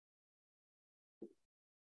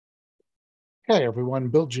Hey everyone,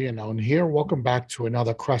 Bill Giannone here. Welcome back to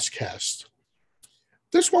another Crestcast.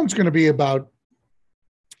 This one's going to be about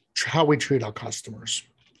how we treat our customers.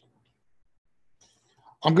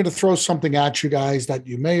 I'm going to throw something at you guys that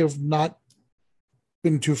you may have not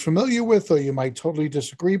been too familiar with, or you might totally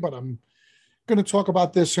disagree, but I'm going to talk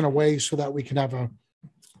about this in a way so that we can have a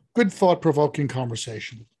good thought-provoking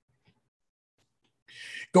conversation.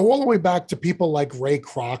 Go all the way back to people like Ray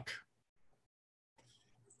Kroc,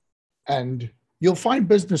 and you'll find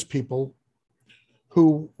business people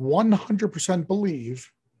who 100%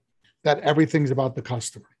 believe that everything's about the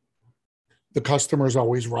customer. The customer is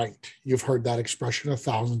always right. You've heard that expression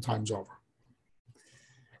 1,000 times over.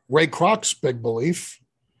 Ray Kroc's big belief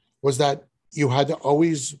was that you had to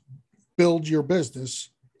always build your business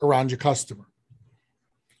around your customer.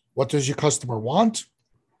 What does your customer want?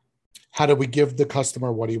 How do we give the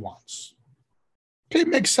customer what he wants? Okay, it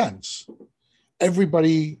makes sense.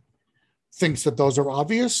 Everybody thinks that those are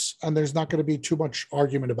obvious, and there's not going to be too much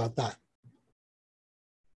argument about that.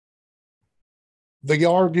 The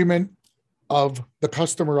argument of the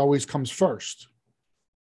customer always comes first.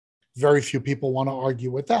 Very few people want to argue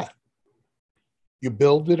with that. You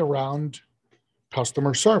build it around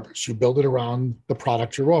customer service. You build it around the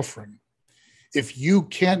product you're offering. If you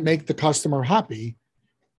can't make the customer happy,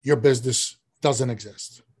 your business doesn't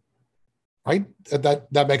exist, right?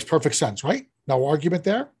 That makes perfect sense, right? No argument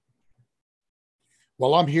there.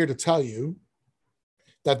 Well, I'm here to tell you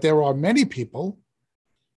that there are many people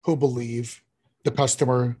who believe the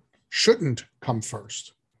customer shouldn't come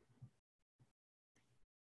first.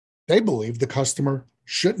 They believe the customer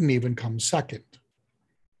shouldn't even come second.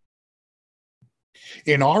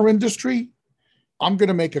 In our industry, I'm going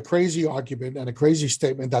to make a crazy argument and a crazy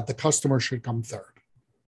statement that the customer should come third.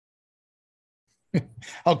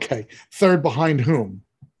 Okay, third behind whom?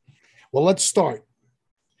 Well, let's start.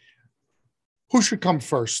 Who should come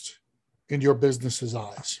first in your business's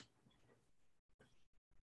eyes?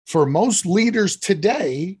 For most leaders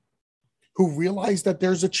today who realize that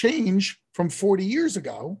there's a change from 40 years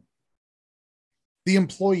ago, the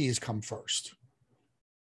employees come first.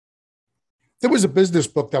 There was a business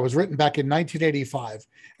book that was written back in 1985,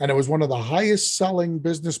 and it was one of the highest selling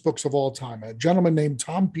business books of all time. A gentleman named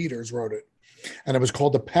Tom Peters wrote it, and it was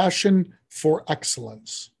called The Passion for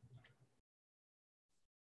Excellence.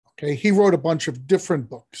 Okay, he wrote a bunch of different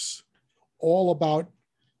books, all about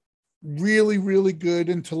really, really good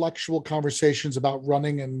intellectual conversations about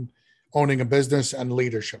running and owning a business and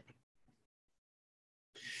leadership.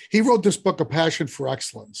 He wrote this book, A Passion for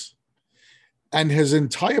Excellence, and his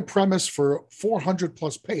entire premise for 400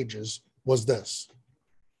 plus pages was this.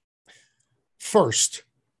 First,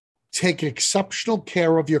 take exceptional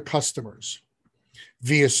care of your customers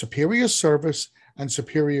via superior service and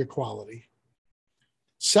superior quality.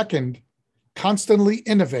 Second, constantly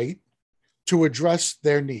innovate to address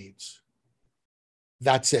their needs.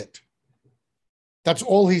 That's it. That's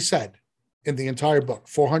all he said in the entire book,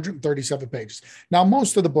 437 pages. Now,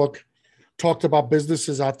 most of the book talked about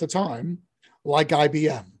businesses at the time, like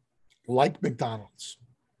IBM, like McDonald's,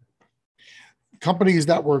 companies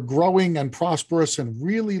that were growing and prosperous and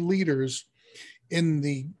really leaders in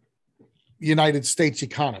the United States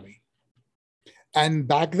economy. And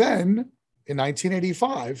back then, in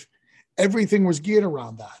 1985, everything was geared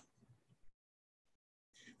around that.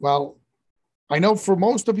 Well, I know for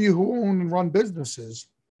most of you who own and run businesses,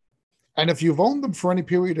 and if you've owned them for any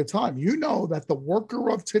period of time, you know that the worker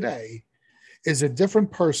of today is a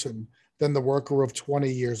different person than the worker of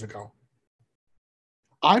 20 years ago.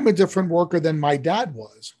 I'm a different worker than my dad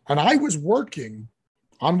was, and I was working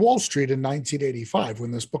on Wall Street in 1985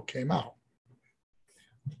 when this book came out.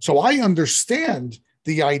 So I understand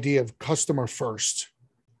the idea of customer first.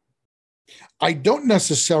 I don't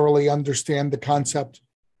necessarily understand the concept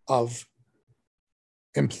of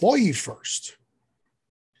employee first,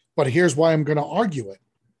 but here's why I'm going to argue it.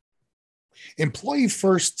 Employee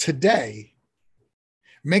first today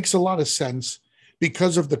makes a lot of sense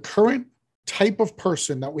because of the current type of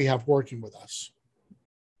person that we have working with us.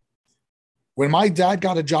 When my dad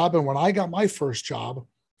got a job and when I got my first job,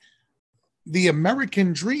 the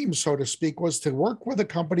American dream, so to speak, was to work with a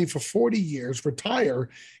company for 40 years, retire,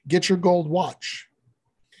 get your gold watch.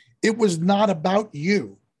 It was not about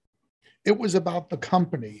you. It was about the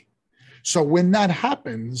company. So when that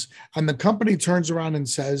happens and the company turns around and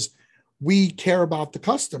says, we care about the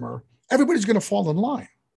customer, everybody's going to fall in line.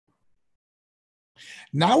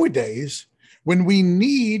 Nowadays, when we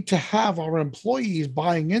need to have our employees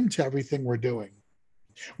buying into everything we're doing,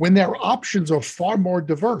 when their options are far more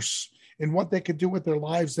diverse in what they could do with their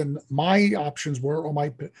lives than my options were or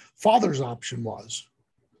my father's option was,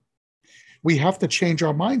 We have to change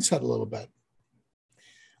our mindset a little bit.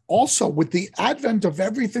 Also, with the advent of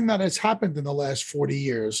everything that has happened in the last 40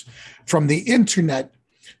 years, from the internet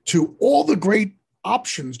to all the great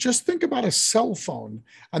options, just think about a cell phone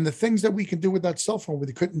and the things that we can do with that cell phone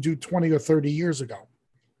we couldn't do 20 or 30 years ago.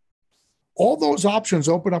 All those options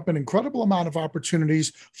open up an incredible amount of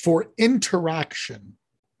opportunities for interaction,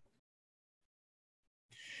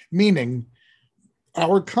 meaning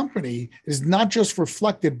our company is not just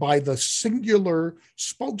reflected by the singular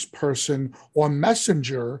spokesperson or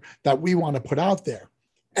messenger that we want to put out there.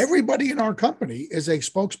 Everybody in our company is a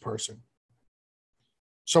spokesperson.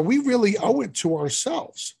 So we really owe it to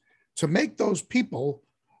ourselves to make those people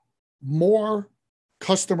more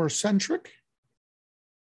customer centric,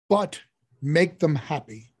 but make them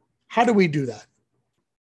happy. How do we do that?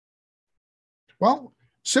 Well,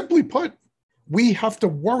 simply put, we have to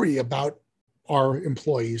worry about our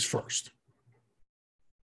employees first.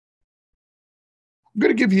 I'm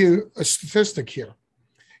going to give you a statistic here.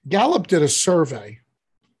 Gallup did a survey,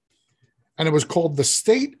 and it was called The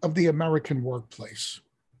State of the American Workplace.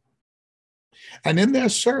 And in their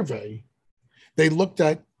survey, they looked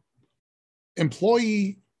at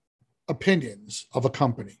employee opinions of a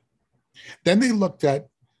company. Then they looked at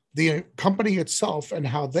the company itself and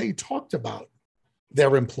how they talked about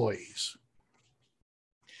their employees.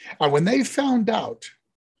 And when they found out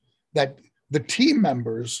that the team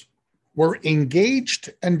members were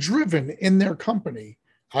engaged and driven in their company,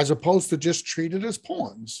 as opposed to just treated as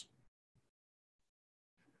pawns,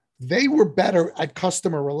 they were better at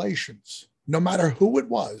customer relations, no matter who it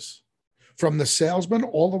was, from the salesman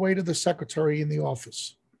all the way to the secretary in the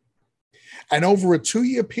office. And over a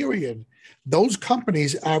 2-year period, those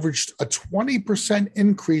companies averaged a 20%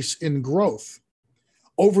 increase in growth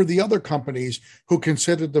over the other companies who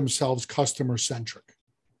considered themselves customer-centric.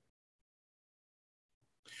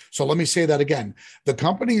 So let me say that again. The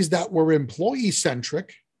companies that were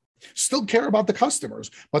employee-centric still care about the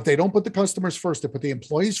customers, but they don't put the customers first. They put the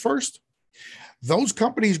employees first. Those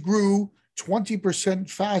companies grew 20%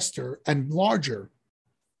 faster and larger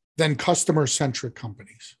than customer-centric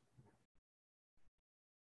companies.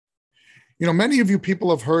 You know, many of you people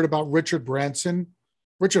have heard about Richard Branson.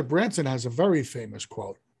 Richard Branson has a very famous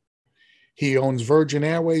quote. He owns Virgin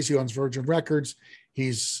Airways. He owns Virgin Records.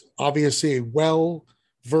 He's obviously a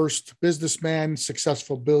well-versed businessman,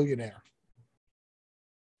 successful billionaire.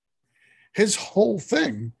 His whole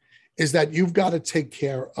thing is that you've got to take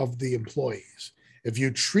care of the employees. If you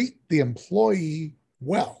treat the employee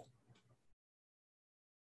well,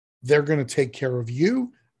 they're going to take care of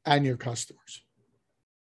you and your customers.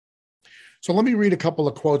 So let me read a couple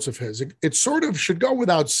of quotes of his. It sort of should go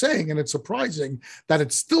without saying, and it's surprising that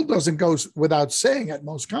it still doesn't go without saying at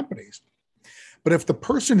most companies. But if the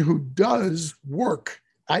person who does work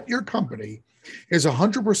at your company is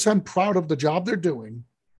 100% proud of the job they're doing,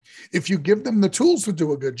 if you give them the tools to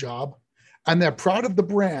do a good job, and they're proud of the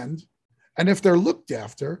brand, and if they're looked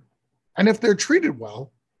after, and if they're treated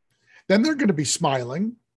well, then they're going to be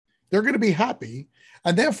smiling, they're going to be happy,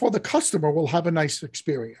 and therefore the customer will have a nice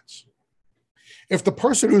experience. If the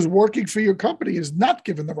person who's working for your company is not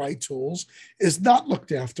given the right tools, is not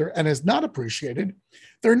looked after, and is not appreciated,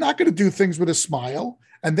 they're not going to do things with a smile,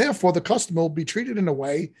 and therefore the customer will be treated in a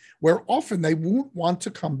way where often they won't want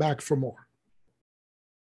to come back for more.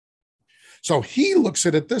 So he looks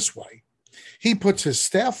at it this way. He puts his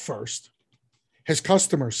staff first, his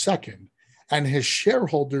customers second, and his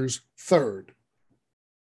shareholders third.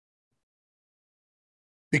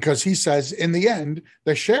 Because he says, in the end,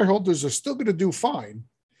 the shareholders are still going to do fine,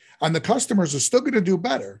 and the customers are still going to do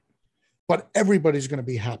better, but everybody's going to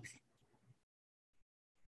be happy.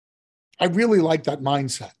 I really like that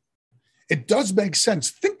mindset. It does make sense.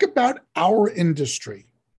 Think about our industry.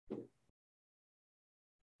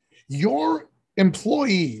 Your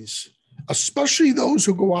employees, especially those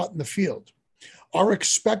who go out in the field, are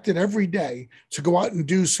expected every day to go out and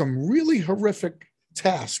do some really horrific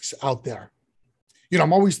tasks out there. You know,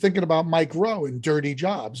 I'm always thinking about Mike Rowe in Dirty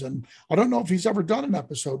Jobs. And I don't know if he's ever done an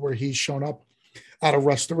episode where he's shown up at a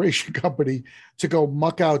restoration company to go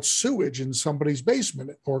muck out sewage in somebody's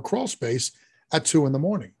basement or crawl space at 2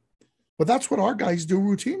 a.m. But that's what our guys do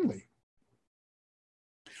routinely.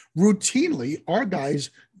 Routinely, our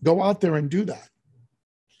guys go out there and do that.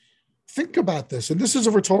 Think about this. And this is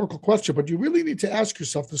a rhetorical question, but you really need to ask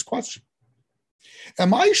yourself this question.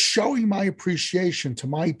 Am I showing my appreciation to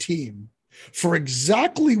my team for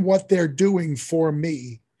exactly what they're doing for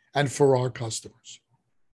me and for our customers?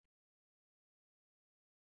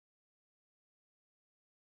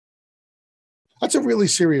 That's a really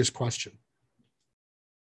serious question.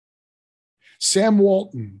 Sam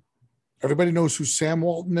Walton, Everybody knows who Sam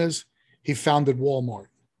Walton is. He founded Walmart.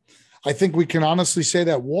 I think we can honestly say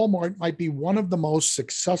that Walmart might be one of the most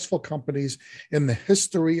successful companies in the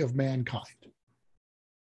history of mankind.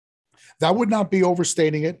 That would not be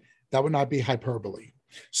overstating it. That would not be hyperbole.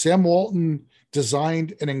 Sam Walton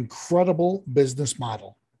designed an incredible business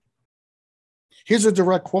model. Here's a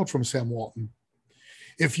direct quote from Sam Walton.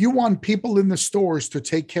 If you want people in the stores to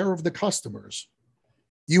take care of the customers,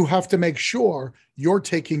 you have to make sure you're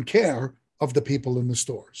taking care of the people in the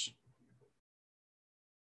stores.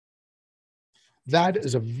 That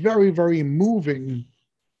is a very, very moving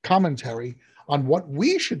commentary on what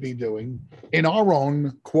we should be doing in our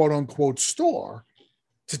own quote unquote store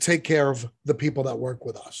to take care of the people that work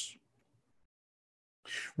with us.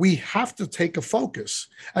 We have to take a focus,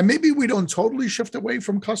 and maybe we don't totally shift away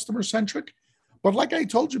from customer centric, but like I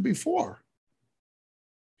told you before,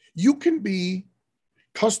 you can be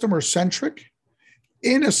customer centric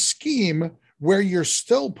in a scheme where you're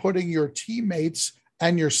still putting your teammates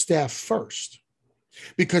and your staff first,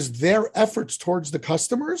 because their efforts towards the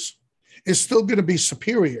customers is still going to be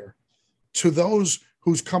superior to those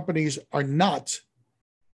whose companies are not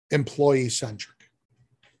employee centric.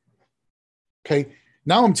 Okay.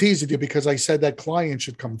 Now I'm teasing you because I said that client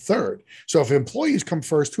should come third. So if employees come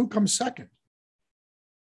first, who comes second?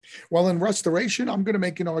 Well, in restoration, I'm going to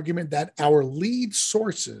make an argument that our lead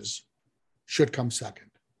sources should come second.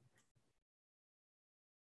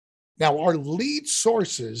 Now, our lead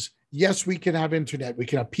sources, yes, we can have internet, we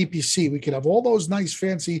can have PPC, we can have all those nice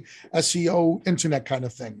fancy SEO internet kind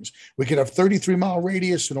of things. We could have 33-mile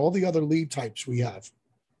radius and all the other lead types we have.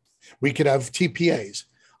 We could have TPAs.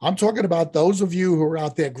 I'm talking about those of you who are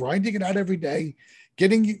out there grinding it out every day,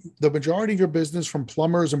 getting the majority of your business from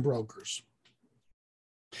plumbers and brokers.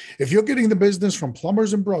 If you're getting the business from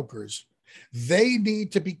plumbers and brokers, they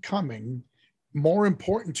need to be becoming more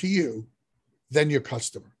important to you than your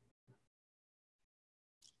customer.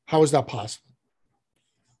 How is that possible?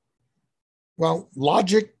 Well,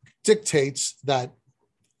 logic dictates that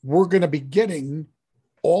we're going to be getting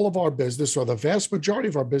all of our business, or the vast majority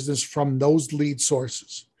of our business, from those lead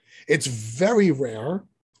sources. It's very rare.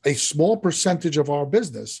 A small percentage of our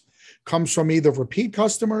business comes from either repeat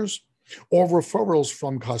customers or referrals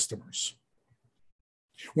from customers.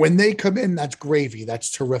 When they come in, that's gravy.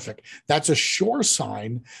 That's terrific. That's a sure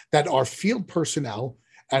sign that our field personnel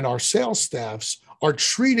and our sales staffs are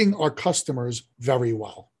treating our customers very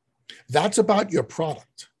well. That's about your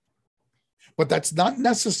product. But that's not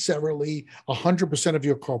necessarily 100% of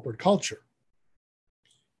your corporate culture.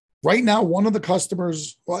 Right now, one of the Crest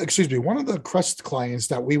clients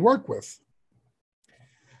that we work with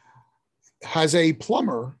has a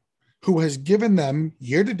plumber who has given them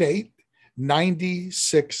year to date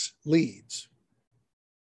 96 leads.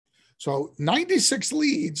 So 96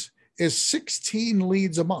 leads is 16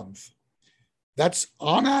 leads a month. That's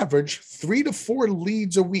on average 3 to 4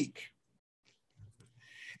 leads a week.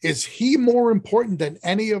 Is he more important than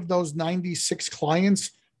any of those 96 clients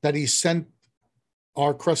that he sent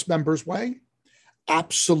our Crest members' way?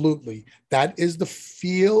 Absolutely. That is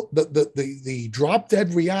the drop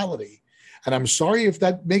dead reality. And I'm sorry if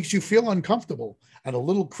that makes you feel uncomfortable and a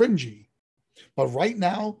little cringy, but right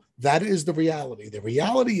now, that is the reality. The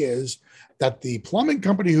reality is that the plumbing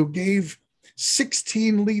company who gave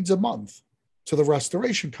 16 leads a month to the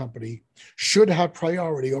restoration company should have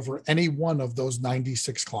priority over any one of those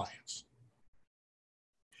 96 clients.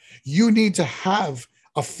 You need to have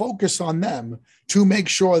a focus on them to make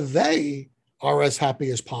sure they are as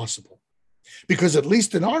happy as possible. Because at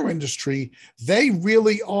least in our industry, they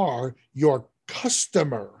really are your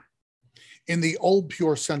customer in the old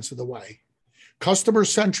pure sense of the way. Customer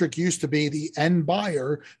centric used to be the end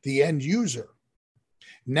buyer, the end user.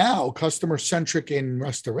 Now, customer centric in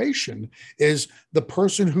restoration is the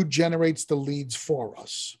person who generates the leads for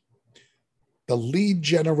us. The lead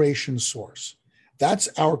generation source. That's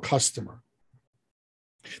our customer.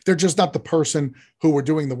 They're just not the person who we're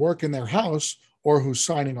doing the work in their house or who's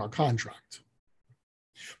signing our contract.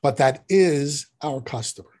 But that is our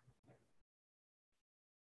customer.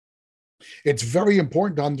 It's very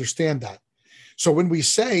important to understand that. So when we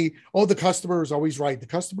say, oh, the customer is always right, the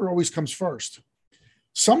customer always comes first.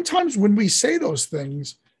 Sometimes when we say those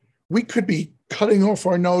things, we could be cutting off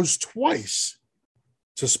our nose twice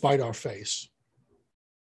to spite our face.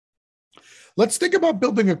 Let's think about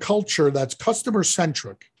building a culture that's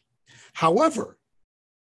customer-centric. However,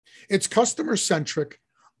 it's customer-centric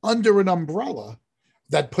under an umbrella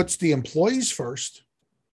that puts the employees first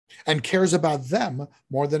and cares about them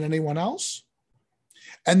more than anyone else,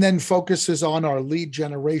 and then focuses on our lead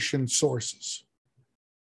generation sources.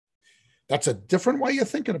 That's a different way of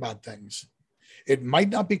thinking about things. It might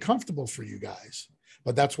not be comfortable for you guys,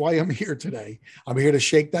 but that's why I'm here today. I'm here to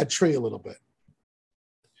shake that tree a little bit.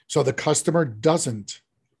 So the customer doesn't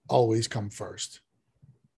always come first.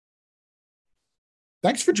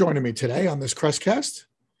 Thanks for joining me today on this Crestcast.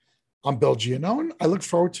 I'm Bill Giannone. I look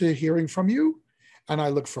forward to hearing from you, and I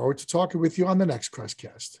look forward to talking with you on the next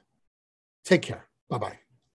Crestcast. Take care. Bye-bye.